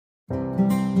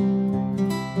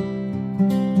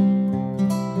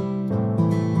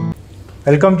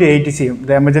Welcome to AETCM,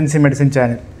 the Emergency Medicine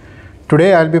channel.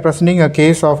 Today I will be presenting a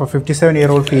case of a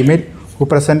 57-year-old female who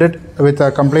presented with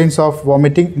complaints of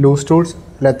vomiting, loose stools,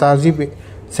 lethargy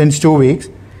since 2 weeks,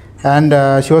 and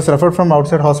she was referred from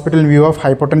outside hospital in view of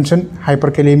hypotension,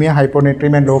 hyperkalemia,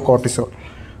 hyponatremia and low cortisol.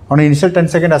 On initial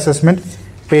 10-second assessment,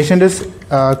 patient is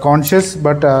conscious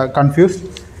but confused,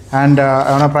 and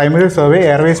on a primary survey,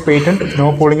 airway is patent,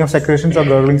 no pooling of secretions or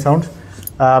gurgling sounds.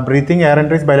 Breathing, air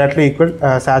entry is bilaterally equal,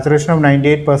 saturation of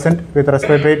 98% with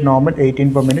respiratory rate normal,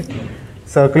 18 per minute.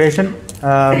 Circulation,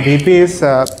 BP is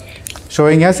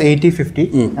showing as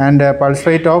 80-50 and pulse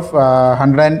rate of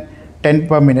 110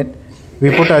 per minute.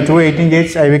 We put 2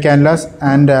 18-gauge IV cannulas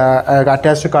and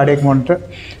attached to cardiac monitor,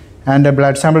 and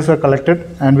blood samples were collected,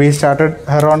 and we started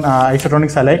her on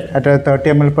isotonic saline at 30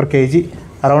 ml per kg,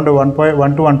 around 1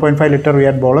 to 1.5 liter we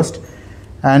had bolused.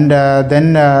 And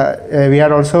then we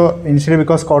had also, initially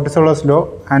because cortisol was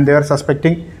low and they were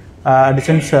suspecting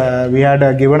Addison's, we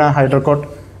had given a hydrocot.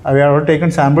 We had already taken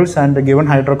samples and given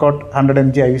hydrocot 100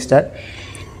 mg IV stat.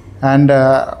 And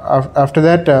after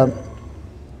that,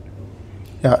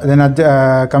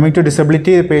 coming to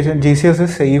disability, the patient GCS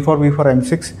is E4, V4,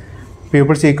 M6,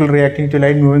 pupils equal reacting to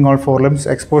light, moving all 4 limbs,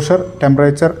 exposure,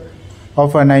 temperature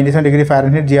of 97 degree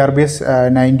Fahrenheit,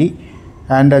 GRBS 90.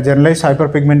 And generalized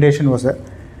hyperpigmentation was there.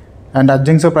 And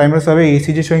adjuncts of primary survey,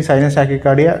 ECG showing sinus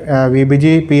tachycardia,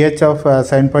 VBG pH of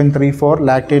 7.34,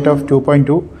 lactate of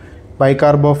 2.2,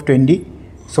 bicarb of 20,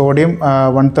 sodium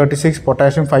 136,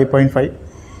 potassium 5.5.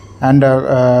 And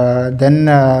then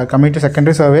coming to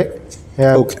secondary survey.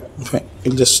 Okay, fine.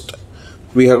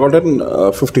 We have got a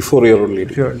 54-year-old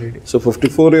lady. So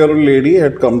 54-year-old lady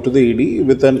had come to the ED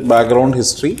with a background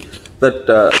history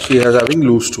that she has having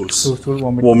loose stools,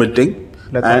 vomiting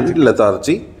and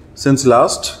lethargy since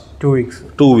last 2 weeks.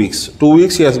 2 weeks. 2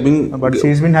 weeks she has been... But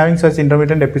she's been having such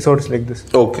intermittent episodes like this.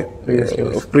 Okay.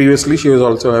 Previously she was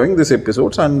also having these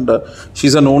episodes, and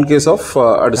she's a known case of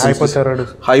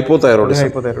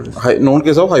hypothyroidism. Known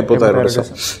case of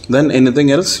hypothyroidism. Then anything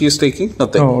else she is taking?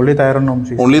 Nothing. No, only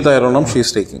Thyronome. Only Thyronome she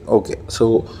is taking. Okay.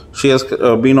 So she has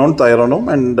been on Thyronome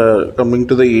and coming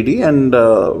to the ED, and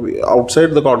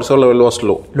outside the cortisol level was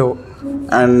low.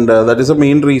 And that is the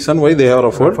main reason why they have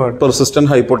referred. Persistent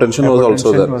hypotension was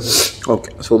also there.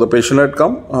 Okay, so the patient had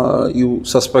come, you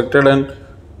suspected and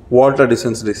what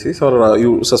Addison's disease, or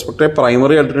you suspected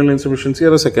primary adrenal insufficiency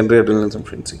or a secondary adrenal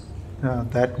insufficiency?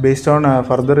 That based on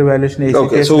further evaluation.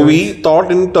 Okay, so we thought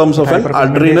in terms of an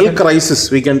adrenal crisis,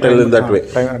 we can tell in that way.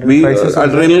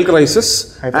 Adrenal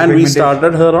crisis, and we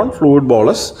started her on fluid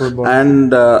bolus,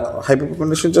 and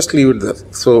hyperpigmentation, just leave it there.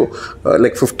 So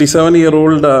like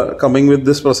 57-year-old coming with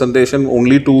this presentation,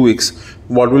 only 2 weeks,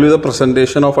 what will be the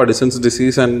presentation of Addison's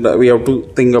disease, and we have to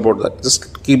think about that.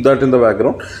 Just keep that in the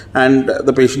background. And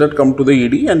the patient had come to the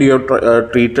ED, and you have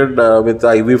treated with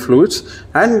IV fluids,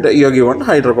 and you are given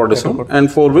hydrocortisone,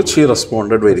 and for which he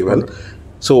responded very well.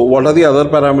 So what are the other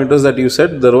parameters that you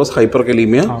said? There was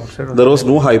hyperkalemia, there was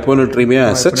no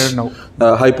hyponatremia as such,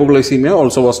 hypoglycemia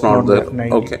also was not there.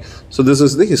 Okay, so this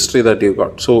is the history that you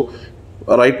got. So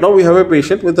right now we have a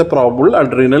patient with a probable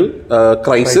adrenal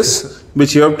crisis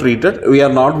which you have treated. We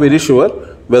are not very sure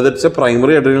whether it's a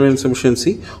primary adrenal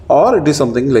insufficiency or it is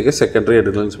something like a secondary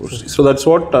adrenal insufficiency. So that's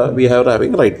what we are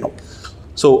having right now.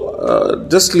 So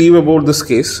just leave about this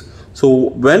case.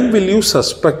 So when will you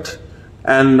suspect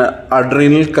an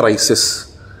adrenal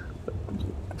crisis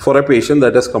for a patient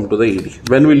that has come to the ED?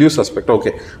 When will you suspect?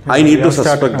 Okay, I need to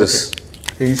suspect this.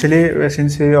 Initially,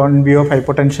 since we are on view of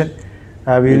hypotension,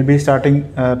 we will be starting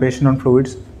patient on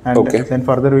fluids, and then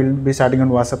further we will be starting on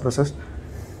vasopressors.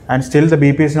 And still the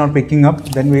BP is not picking up,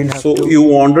 then we will have So you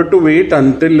wanted to wait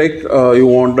until like you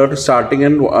wanted starting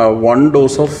in one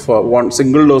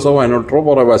single dose of inotrope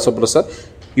or a vasopressor.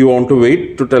 You want to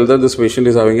wait to tell that this patient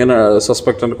is having a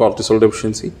suspected cortisol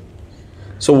deficiency.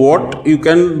 So what you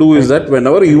can do is that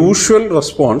whenever usual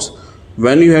response,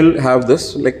 when you have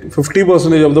this, like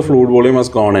 50% of the fluid volume has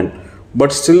gone in,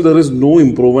 but still there is no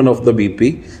improvement of the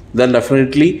BP, then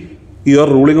definitely you are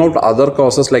ruling out other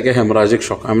causes like a hemorrhagic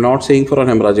shock. I'm not saying for an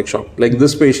hemorrhagic shock. Like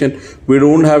this patient, we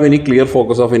don't have any clear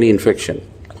focus of any infection.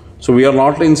 So we are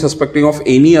not suspecting of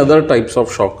any other types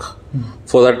of shock.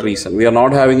 For that reason, we are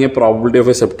not having a probability of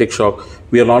a septic shock.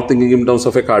 We are not thinking in terms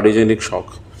of a cardiogenic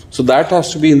shock. So that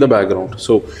has to be in the background.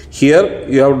 So here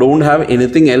you don't have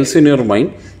anything else in your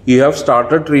mind. You have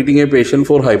started treating a patient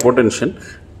for hypotension.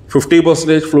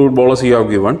 50% fluid bolus you have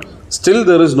given. Still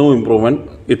there is no improvement.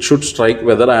 It should strike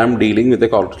whether I am dealing with a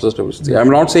cortisol deficiency. I am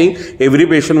not saying every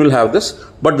patient will have this,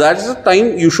 but that is the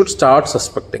time you should start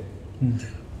suspecting.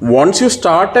 once you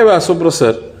start a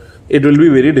vasopressor, it will be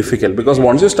very difficult, because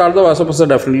once you start the vasopressor,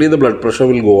 definitely the blood pressure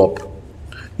will go up.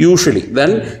 Usually.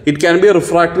 Then it can be a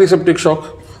refractory septic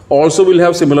shock, also will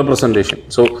have similar presentation.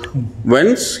 So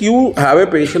once you have a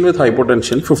patient with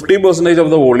hypotension, 50% of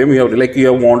the volume you have, like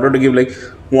you have wanted to give like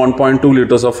 1.2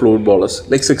 liters of fluid bolus,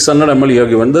 like 600 ml you have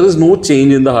given, there is no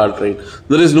change in the heart rate,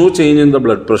 there is no change in the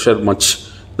blood pressure much,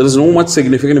 there is no much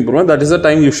significant improvement. That is the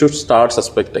time you should start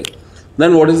suspecting.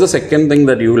 Then what is the second thing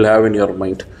that you will have in your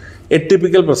mind?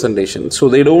 Atypical presentation. So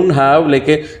they don't have like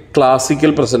a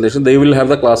classical presentation. They will have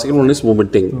the classical one is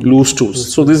vomiting, loose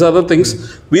stools. So these are the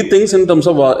things we think in terms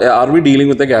of are we dealing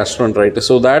with a gastroenteritis.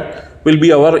 So that will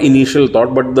be our initial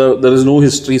thought, but there is no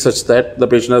history such that the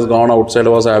patient has gone outside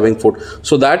or was having food.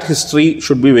 So that history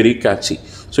should be very catchy.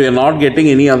 So you're not getting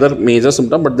any other major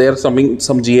symptom, but there are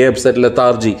some GI upset,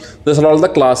 lethargy. These are all the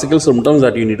classical symptoms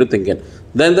that you need to think in.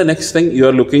 Then the next thing, you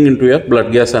are looking into your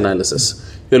blood gas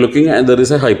analysis. You're looking and there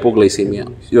is a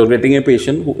hypoglycemia. You're getting a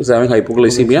patient who is having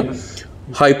hypoglycemia,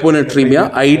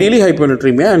 hyponatremia, ideally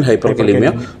hyponatremia and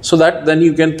hyperkalemia. So that then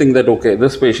you can think that, okay,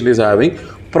 this patient is having,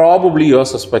 probably you're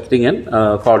suspecting an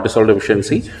cortisol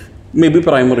deficiency, maybe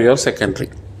primary or secondary.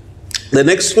 The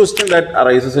next question that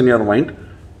arises in your mind,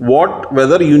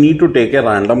 whether you need to take a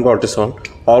random cortisol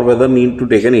or whether need to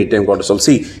take an AETCM cortisol.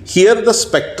 See, here the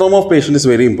spectrum of patient is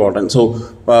very important. So,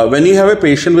 when you have a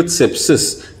patient with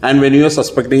sepsis and when you are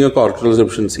suspecting a cortisol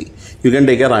deficiency, you can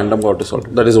take a random cortisol.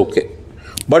 That is okay.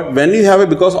 But when you have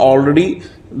because already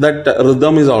that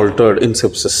rhythm is altered in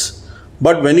sepsis.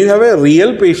 But when you have a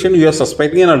real patient, you are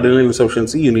suspecting an adrenal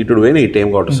insufficiency, you need to do an AETCM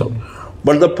cortisol.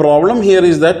 But the problem here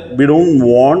is that we don't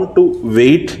want to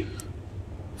wait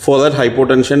for that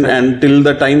hypotension until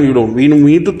the time we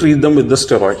need to treat them with the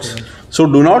steroids. So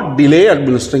do not delay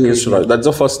administering a steroid. That's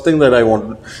the first thing that I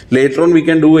want. Later on we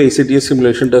can do ACTS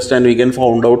simulation test and we can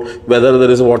find out whether there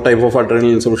is what type of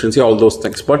adrenal insufficiency, all those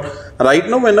things. But right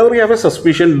now, whenever you have a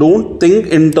suspicion, don't think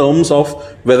in terms of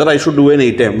whether I should do an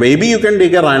AETCM. Maybe you can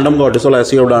take a random cortisol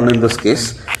as you have done in this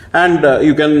case, and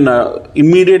you can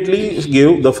immediately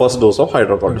give the first dose of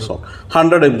hydrocortisone.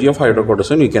 100 mg of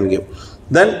hydrocortisone you can give.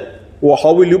 Then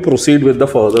how will you proceed with the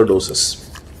further doses?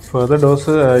 Further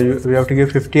doses, we have to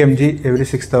give 50 mg every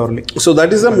 6th hourly. So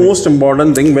that is the most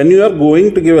important thing when you are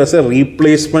going to give as a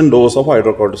replacement dose of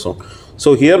hydrocortisone.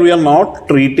 So here we are not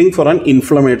treating for an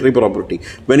inflammatory property.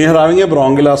 When you are having a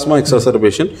bronchial asthma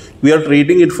exacerbation, we are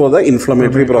treating it for the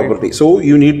inflammatory property. So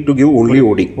you need to give only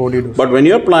OD. dose. But when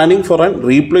you are planning for a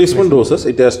replacement doses,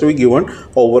 it has to be given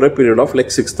over a period of like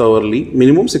 6th hourly,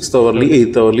 minimum 6th hourly,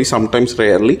 8th hourly, sometimes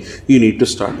rarely you need to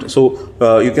start.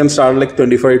 So you can start like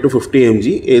 25 to 50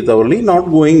 mg 8th hourly, not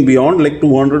going beyond like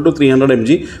 200 to 300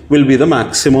 mg will be the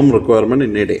maximum requirement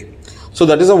in a day. So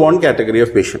that is a one category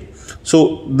of patient.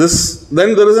 So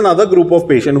then there is another group of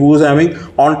patient who is having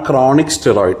on chronic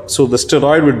steroid. So the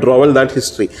steroid withdrawal, that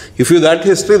history. If you that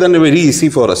history, then very easy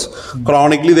for us.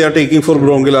 Chronically they are taking for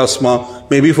bronchial asthma,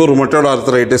 maybe for rheumatoid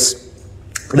arthritis.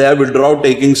 They have withdrawn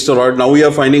taking steroid. Now we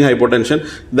are finding hypotension.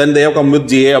 Then they have come with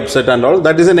GA upset and all.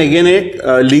 That is again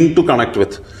a link to connect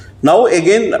with. Now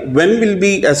again, when will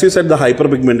be, as you said, the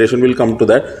hyperpigmentation will come to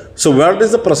that. So what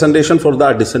is the presentation for the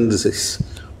Addison disease?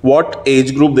 What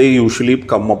age group they usually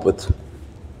come up with?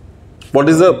 What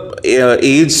is the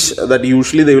age that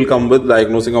usually they will come with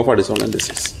diagnosing of Addison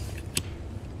disease?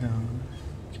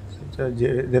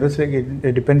 There is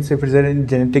it depends if it's a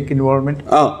genetic involvement,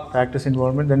 factors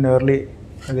involvement, then early.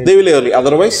 They will early.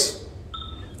 Otherwise,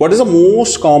 what is the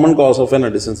most common cause of an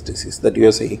Addison's disease that you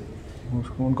are saying?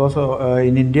 Because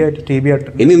in India it is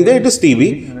TB. In India it is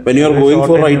TB. When you are going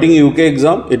for writing UK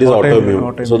exam, it is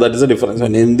autoimmune. So that is the difference.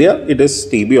 In India it is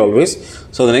TB always.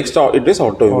 So the next it is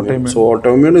autoimmune. So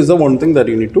autoimmune is the one thing that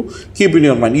you need to keep in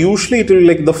your mind. Usually it will be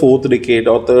like the 4th decade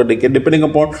or 3rd decade, depending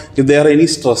upon if there are any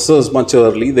stressors much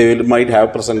early, they might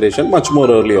have presentation much more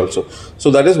early also.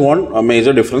 So that is one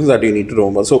major difference that you need to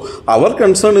remember. So our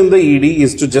concern in the ED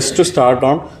is to start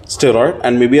on steroid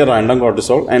and maybe a random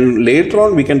cortisol, and later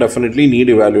on we can definitely need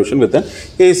evaluation with an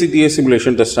ACTS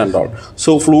simulation test and all.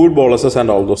 So fluid boluses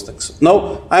and all those things.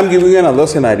 Now I am giving you another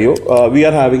scenario. We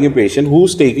are having a patient who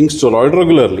is taking steroid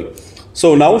regularly.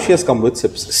 So now she has come with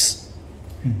sepsis.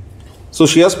 So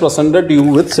she has presented you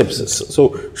with sepsis.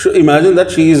 So imagine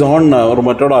that she is on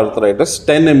rheumatoid arthritis,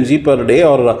 10 mg per day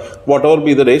or whatever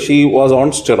be the day she was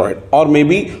on steroid. Or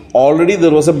maybe already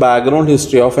there was a background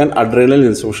history of an adrenal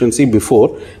insufficiency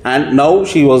before and now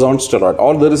she was on steroid.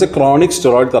 Or there is a chronic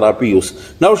steroid therapy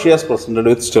use. Now she has presented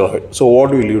with steroid. So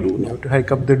what will you do now? You have to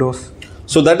hike up the dose.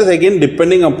 So that is again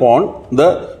depending upon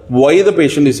why the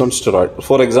patient is on steroid.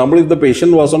 For example, if the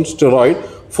patient was on steroid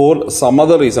For some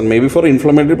other reason, maybe for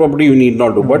inflammatory property, you need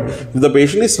not do. But if the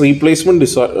patient is replacement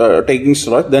taking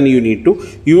steroid, then you need to,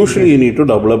 usually you need to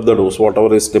double up the dose,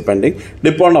 whatever is depending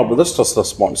upon the stress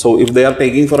response. So if they are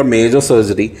taking for a major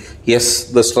surgery, yes,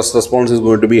 the stress response is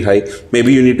going to be high.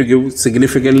 Maybe you need to give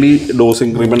significantly dose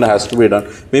increment has to be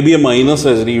done. Maybe a minor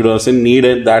surgery, you doesn't need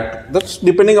it. That's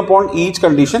depending upon each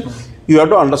condition. You have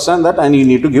to understand that, and you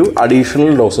need to give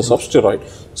additional doses of steroid.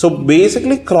 So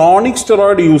basically, chronic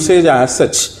steroid usage as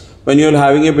such, when you are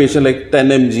having a patient like 10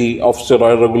 mg of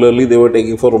steroid regularly, they were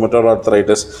taking for rheumatoid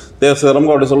arthritis, their serum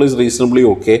cortisol is reasonably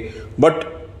okay.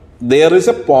 But there is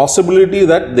a possibility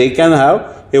that they can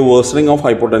have a worsening of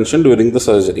hypotension during the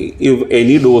surgery if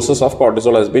any doses of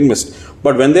cortisol has been missed.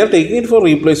 But when they are taking it for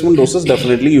replacement doses,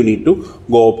 definitely you need to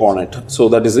go upon it. So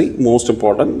that is the most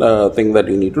important thing that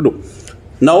you need to do.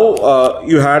 Now,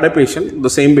 you had a patient, the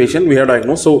same patient we had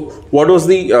diagnosed. So, what was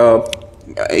the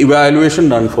evaluation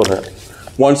done for her?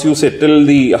 Once you settle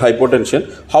the hypotension,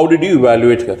 how did you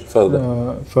evaluate her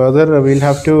further? Further, we'll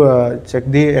have to check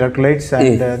the electrolytes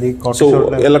and the cortisol. So,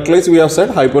 electrolytes we have said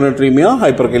hyponatremia,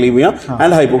 hyperkalemia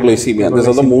and hypoglycemia. These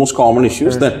are the most common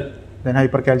issues. Then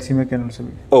hypercalcemia can also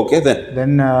be. Okay,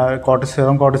 then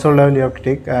cortisol level you have to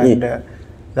take, and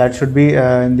that should be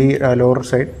in the lower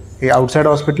side. Outside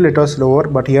hospital it was lower,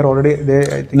 but here already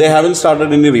they haven't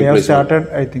started any replacement. They have started,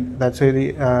 I think that's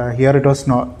why here it was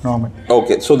normal.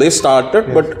 Okay, so they started,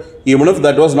 yes. But even if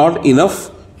that was not enough,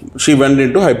 she went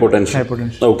into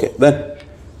hypotension. Okay, then.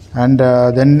 And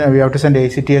then we have to send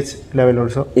ACTH level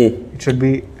also. It should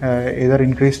be either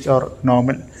increased or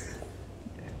normal.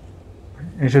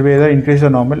 It should be either increased or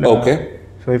normal. Okay.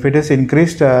 So if it is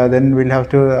increased, then we'll have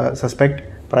to suspect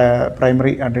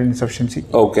primary adrenal insufficiency.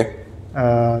 Okay.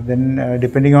 Then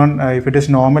depending on if it is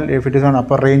normal, if it is on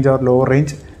upper range or lower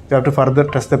range, we have to further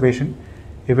test the patient.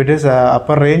 If it is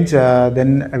upper range,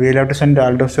 then we will have to send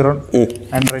aldosterone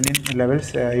and renin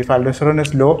levels. If aldosterone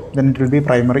is low, then it will be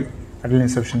primary adrenal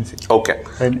insufficiency. Okay.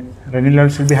 Renin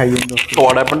levels will be high in those. So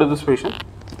what happened to this patient?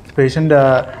 This patient,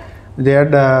 they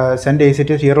had sent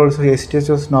ACTH. Here also ACTH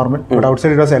was normal, but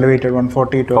outside it was elevated,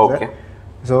 140 it was there.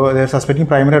 So they are suspecting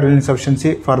primary adrenal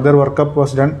insufficiency. Further workup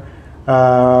was done.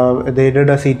 They did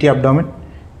a CT abdomen.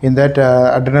 In that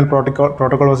adrenal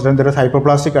protocol was done. There was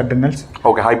hypoplastic adrenals.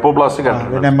 Okay, hypoplastic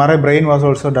adrenals. Then MRI brain was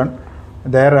also done.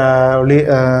 There only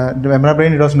the MRI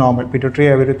brain it was normal. Pituitary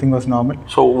everything was normal.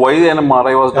 So why the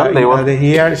MRI was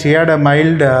done? She had a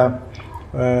mild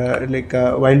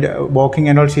while walking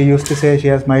and all. She used to say she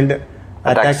has mild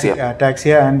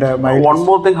ataxia and mild. One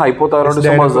more thing,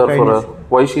 hypothyroidism was there for her.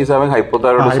 Why she is having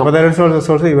hypothyroidism? Hypothyroidism was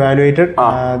also evaluated.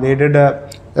 They did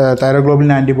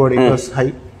thyroglobulin antibody. It was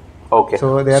high. Okay.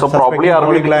 So they are probably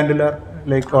polyglandular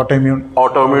like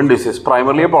autoimmune disease,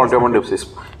 primarily a autoimmune disease.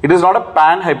 It is not a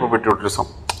pan hypopituitarism.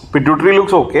 Pituitary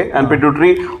looks okay, and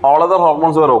pituitary, all other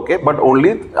hormones were okay, but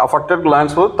only affected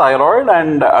glands were thyroid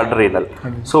and adrenal.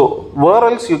 So where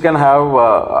else you can have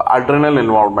adrenal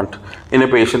involvement in a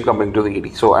patient coming to the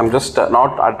ED? So I'm just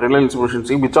not adrenal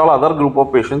insufficiency. Which all other group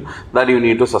of patients that you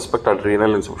need to suspect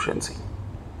adrenal insufficiency?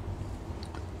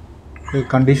 The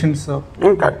conditions of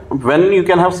when you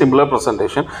can have similar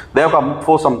presentation, they have come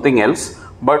for something else,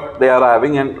 but they are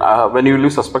having an when you will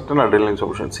suspect an adrenal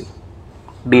insufficiency,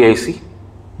 DIC.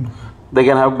 They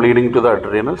can have bleeding to the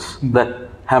adrenals, then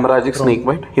hemorrhagic snake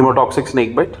bite, hemotoxic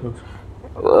snake bite.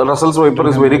 Russell's viper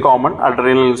is very common,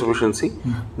 adrenal insufficiency.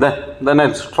 Then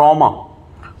it's trauma,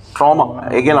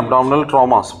 again abdominal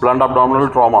traumas, blunt abdominal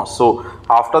traumas. So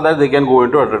after that they can go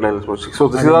into adrenal insufficiency. So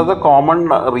these are the common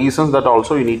reasons that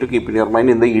also you need to keep in your mind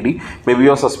in the ED. Maybe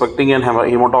you are suspecting an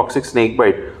hemotoxic snake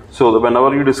bite. So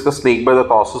whenever you discuss snake bite, the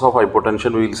causes of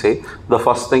hypotension, we will say the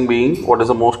first thing being what is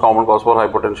the most common cause for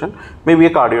hypotension? Maybe a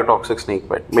cardiotoxic snake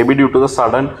bite. Maybe due to the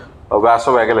sudden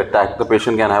vasovagal attack, the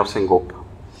patient can have syncope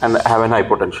and have an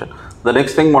hypotension. The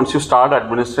next thing, once you start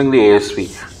administering the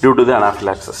ASV due to the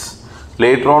anaphylaxis,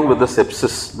 later on with the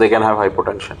sepsis, they can have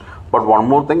hypotension. But one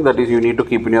more thing that is you need to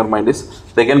keep in your mind is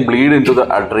they can bleed into the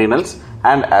adrenals,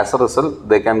 and as a result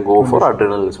they can go for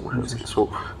adrenal insufficiency. So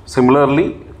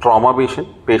similarly, trauma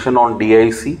patient on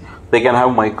DIC, they can have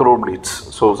microbleeds.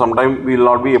 So sometimes we will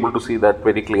not be able to see that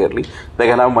very clearly. They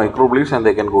can have microbleeds and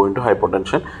they can go into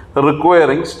hypotension,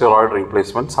 requiring steroid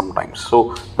replacement sometimes.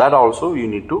 So that also you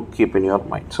need to keep in your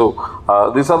mind. So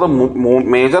these are the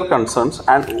major concerns.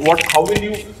 And how will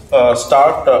you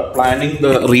start planning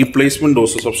the replacement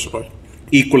doses of steroid?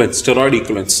 Steroid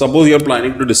equivalents. Suppose you are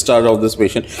planning to discharge of this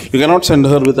patient, you cannot send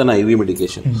her with an IV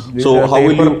medication. So how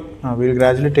will you? We will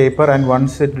gradually taper, and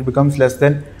once it becomes less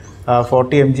than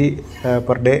 40 mg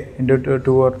per day, into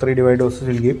 2 or 3 divided doses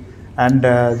we'll give, and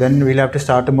then we'll have to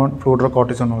start him on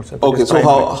fluorocortisone also. Okay, so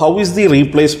how is the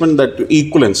replacement that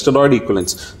equivalence, steroid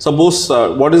equivalence? Suppose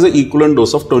what is the equivalent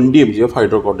dose of 20 mg of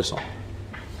hydrocortisone?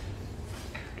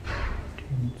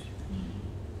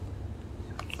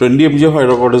 20 mg of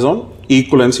hydrocortisone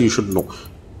equivalence you should know.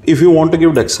 If you want to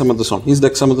give dexamethasone, is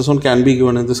dexamethasone can be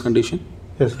given in this condition?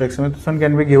 Yes, dexamethasone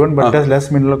can be given, but it has less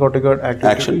mineralocorticoid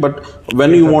action. But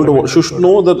when you want to, you should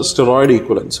know the steroid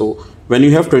equivalent. So when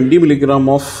you have 20 milligram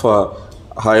of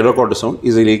hydrocortisone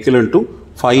is equivalent to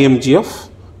 5 mg of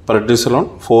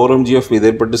prednisolone, 4 mg of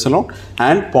methylprednisolone,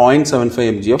 and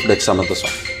 0.75 mg of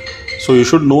dexamethasone. So you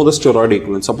should know the steroid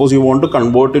equivalent. Suppose you want to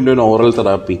convert into an oral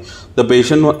therapy. The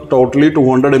patient totally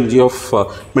 200 mg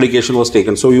of medication was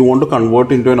taken. So you want to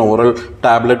convert into an oral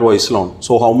tablet Vislon.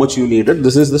 So how much you needed?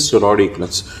 This is the steroid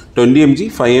equivalence. 20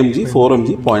 mg, 5 mg, 4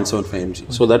 mg, 0.75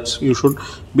 mg. So that's, you should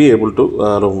be able to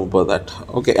remember that.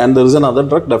 Okay. And there is another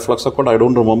drug, defluxacort. I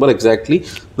don't remember exactly.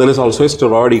 There is also a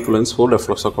steroid equivalence for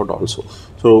defluxacort also.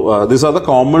 So these are the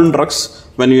common drugs.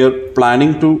 When you are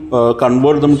planning to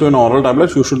convert them to an oral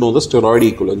tablet, you should know the steroid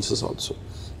equivalences also.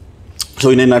 So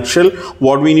in a nutshell,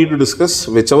 what we need to discuss,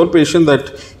 whichever patient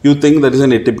that you think that is an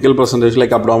atypical presentation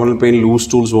like abdominal pain, loose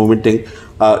stools, vomiting,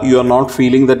 you are not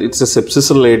feeling that it's a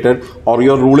sepsis related, or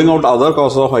you are ruling out other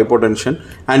causes of hypotension,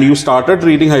 and you started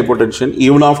treating hypotension,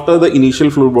 even after the initial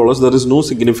fluid bolus, there is no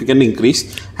significant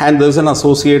increase, and there is an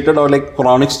associated or like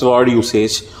chronic steroid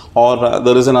usage, or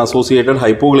there is an associated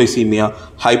hypoglycemia,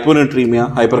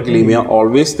 hyponatremia, hyperkalemia.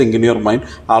 Always think in your mind,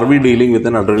 are we dealing with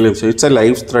an adrenal insufficiency? It's a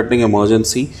life-threatening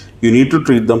emergency. You need to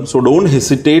treat them. So don't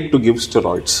hesitate to give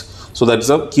steroids. So that's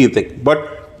a key thing.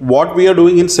 But what we are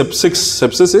doing in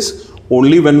sepsis is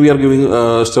only when we are giving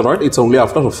steroid, it's only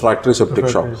after refractory septic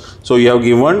shock. So you have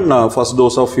given first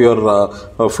dose of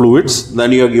your fluids,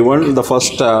 then you have given the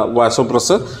first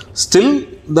vasopressor. Still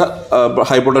the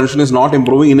hypotension is not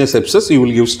improving in a sepsis, you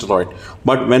will give steroid.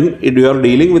 But when you are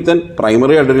dealing with a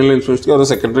primary adrenal insufficiency or a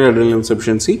secondary adrenal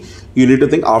insufficiency, you need to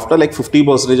think after like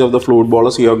 50% of the fluid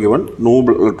bolus you have given, no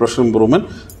blood pressure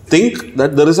improvement, think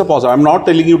that there is a pause. I am not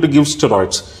telling you to give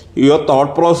steroids. Your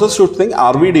thought process should think,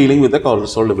 are we dealing with a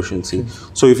cortisol deficiency?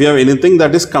 So if you have anything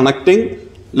that is connecting,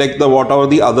 like the whatever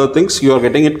the other things, you are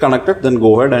getting it connected, then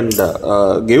go ahead and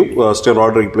give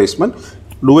steroid replacement.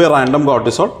 Do a random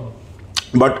cortisol.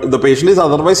 But the patient is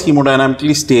otherwise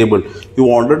hemodynamically stable. You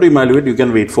wanted to evaluate, you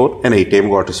can wait for an ATM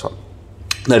cortisol.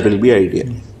 That will be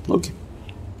ideal. Okay.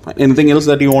 Fine. Anything else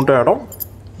that you want to add on?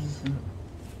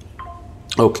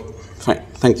 Okay. Fine.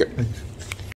 Thank you.